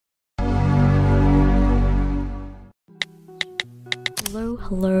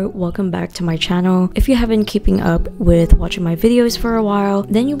Hello, welcome back to my channel. If you have been keeping up with watching my videos for a while,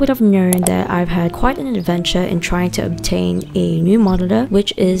 then you would have known that I've had quite an adventure in trying to obtain a new monitor,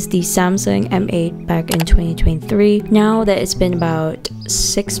 which is the Samsung M8 back in 2023. Now that it's been about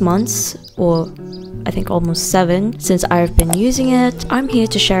 6 months, or I think almost 7 since I've been using it, I'm here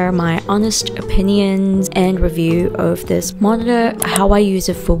to share my honest opinions and review of this monitor, how I use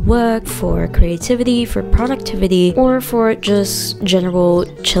it for work, for creativity, for productivity, or for just general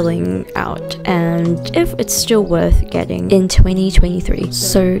chilling out, and if it's still worth getting in 2023.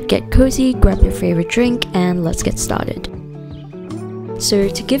 So get cozy, grab your favorite drink, and let's get started. So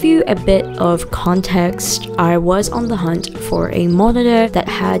to give you a bit of context, I was on the hunt for a monitor that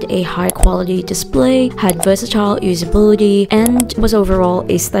had a high quality display, had versatile usability, and was overall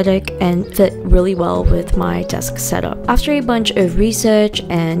aesthetic and fit really well with my desk setup. After a bunch of research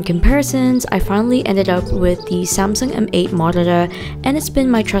and comparisons, I finally ended up with the Samsung M8 monitor, and it's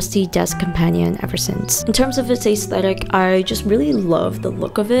been my trusty desk companion ever since. In terms of its aesthetic, I just really love the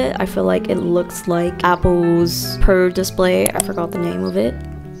look of it. I feel like it looks like Apple's Pro display. I forgot the name of it,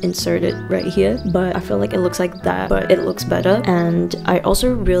 insert it right here, but I feel like it looks like that, but it looks better. And I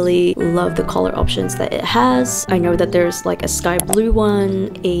also really love the color options that it has. I know that there's like a sky blue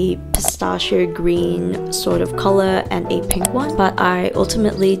one, a pistachio green sort of color, and a pink one, but I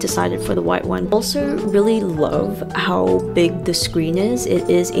ultimately decided for the white one. Also really love how big the screen is. It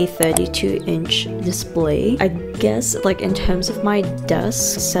is a 32-inch display. I guess like in terms of my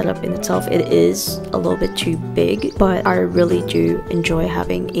desk setup in itself, it is a little bit too big, but I really do enjoy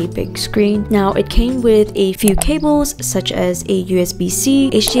having a big screen. Now it came with a few cables such as a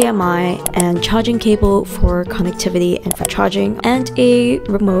USB-C, HDMI, and charging cable for connectivity and for charging, and a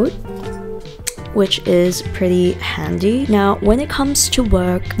remote, which is pretty handy. Now, when it comes to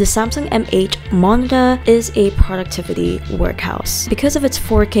work, the Samsung M8 monitor is a productivity workhouse. Because of its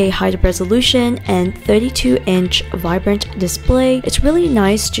 4K high resolution and 32-inch vibrant display, it's really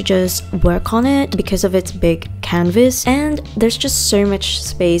nice to just work on it because of its big canvas, and there's just so much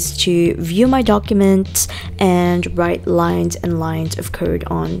space to view my documents and write lines and lines of code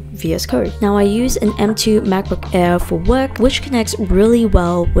on VS Code. Now, I use an M2 MacBook Air for work, which connects really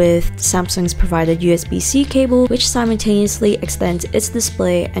well with Samsung's provided USB-C cable, which simultaneously extends its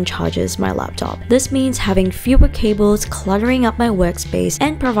display and charges my laptop. This means having fewer cables cluttering up my workspace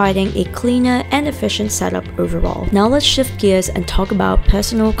and providing a cleaner and efficient setup overall. Now let's shift gears and talk about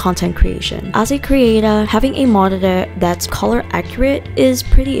personal content creation. As a creator, having a monitor that's color accurate is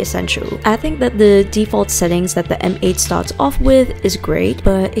pretty essential. I think that the default settings that the M8 starts off with is great,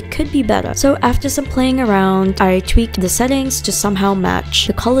 but it could be better. So after some playing around, I tweaked the settings to somehow match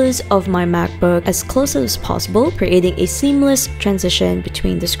the colors of my MacBook as close as possible, creating a seamless transition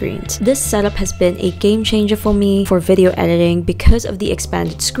between the screens. This setup has been a game changer for me for video editing because of the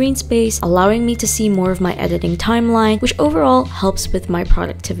expanded screen space, allowing me to see more of my editing timeline, which overall helps with my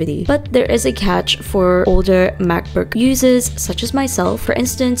productivity. But there is a catch for older MacBook users such as myself. For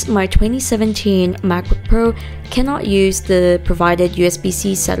instance, my 2017 MacBook Pro cannot use the provided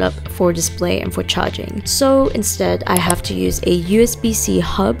USB-C setup for display and for charging. So instead, I have to use a USB-C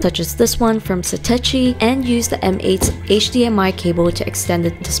hub such as this one from Satechi and use the M8's HDMI cable to extend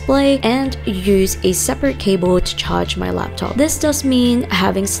the display and use a separate cable to charge my laptop. This does mean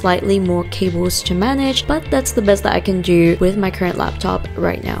having slightly more cables to manage, but that's the best that I can do with my current laptop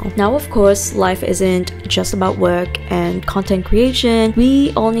right now. Now, of course, life isn't just about work and content creation.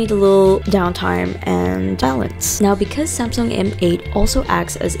 We all need a little downtime and balance. Now, because Samsung M8 also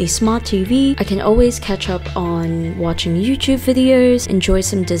acts as a smart TV, I can always catch up on watching YouTube videos, enjoy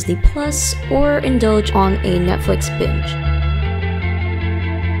some Disney Plus, or indulge on a Netflix binge.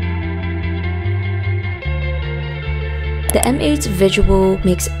 The M8's visual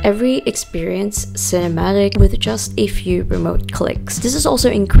makes every experience cinematic with just a few remote clicks. This is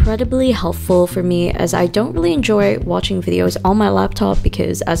also incredibly helpful for me as I don't really enjoy watching videos on my laptop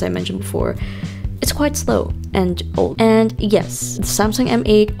because, as I mentioned before, it's quite slow and old. And yes, the Samsung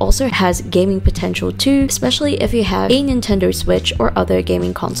M8 also has gaming potential too, especially if you have a Nintendo Switch or other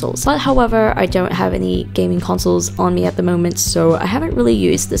gaming consoles. But however, I don't have any gaming consoles on me at the moment, so I haven't really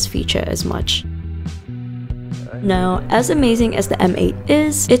used this feature as much. Now, as amazing as the M8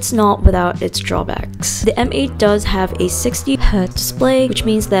 is, it's not without its drawbacks. The M8 does have a 60Hz display, which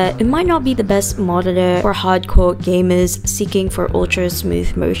means that it might not be the best monitor for hardcore gamers seeking for ultra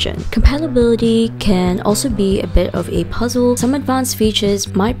smooth motion. Compatibility can also be a bit of a puzzle. Some advanced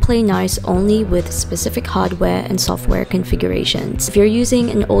features might play nice only with specific hardware and software configurations. If you're using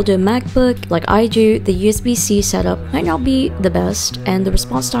an older MacBook like I do, the USB-C setup might not be the best, and the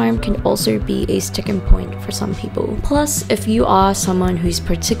response time can also be a sticking point for some people. people. Plus, if you are someone who's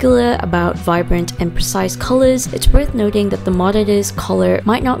particular about vibrant and precise colors, it's worth noting that the monitor's color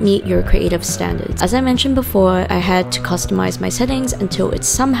might not meet your creative standards. As I mentioned before, I had to customize my settings until it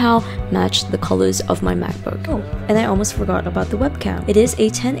somehow matched the colors of my MacBook. Oh, and I almost forgot about the webcam. It is a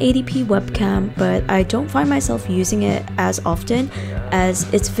 1080p webcam, but I don't find myself using it as often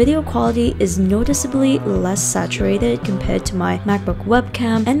as its video quality is noticeably less saturated compared to my MacBook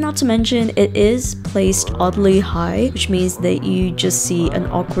webcam, and not to mention it is placed oddly high, which means that you just see an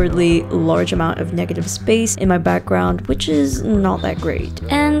awkwardly large amount of negative space in my background, which is not that great.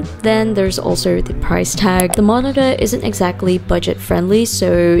 And then there's also the price tag. The monitor isn't exactly budget friendly,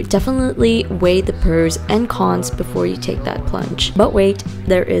 so definitely weigh the pros and cons before you take that plunge. But wait,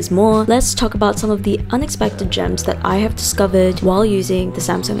 there is more. Let's talk about some of the unexpected gems that I have discovered while using the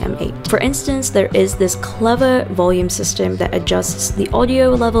Samsung M8. For instance, there is this clever volume system that adjusts the audio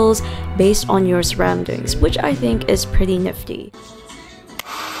levels based on your surroundings, which I think is pretty nifty.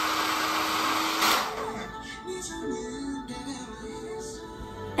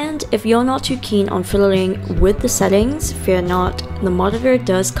 And if you're not too keen on fiddling with the settings, fear not, the monitor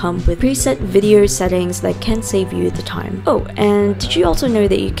does come with preset video settings that can save you the time. Oh, and did you also know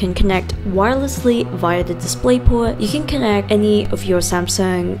that you can connect wirelessly via the DisplayPort? You can connect any of your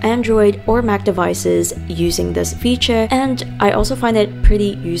Samsung, Android, or Mac devices using this feature, and I also find it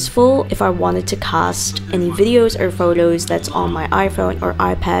pretty useful if I wanted to cast any videos or photos that's on my iPhone or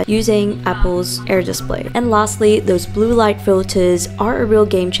iPad using Apple's AirDisplay. And lastly, those blue light filters are a real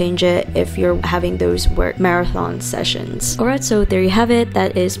game changer if you're having those work marathon sessions. Alright, so there you have it.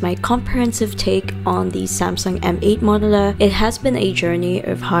 That is my comprehensive take on the Samsung M8 monitor. It has been a journey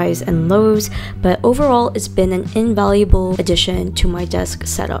of highs and lows, but overall it's been an invaluable addition to my desk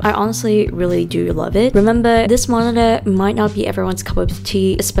setup. I honestly really do love it. Remember, this monitor might not be everyone's cup of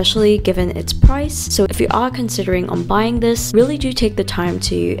tea, especially given its price, so if you are considering on buying this, really do take the time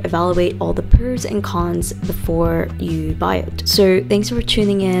to evaluate all the pros and cons before you buy it. So thanks for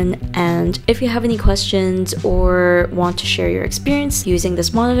tuning in, and if you have any questions or want to share your experience using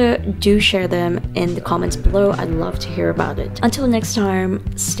this monitor, do share them in the comments below. I'd love to hear about it. Until next time,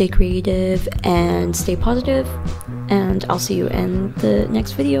 stay creative and stay positive, and I'll see you in the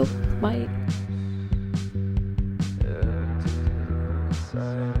next video. Bye.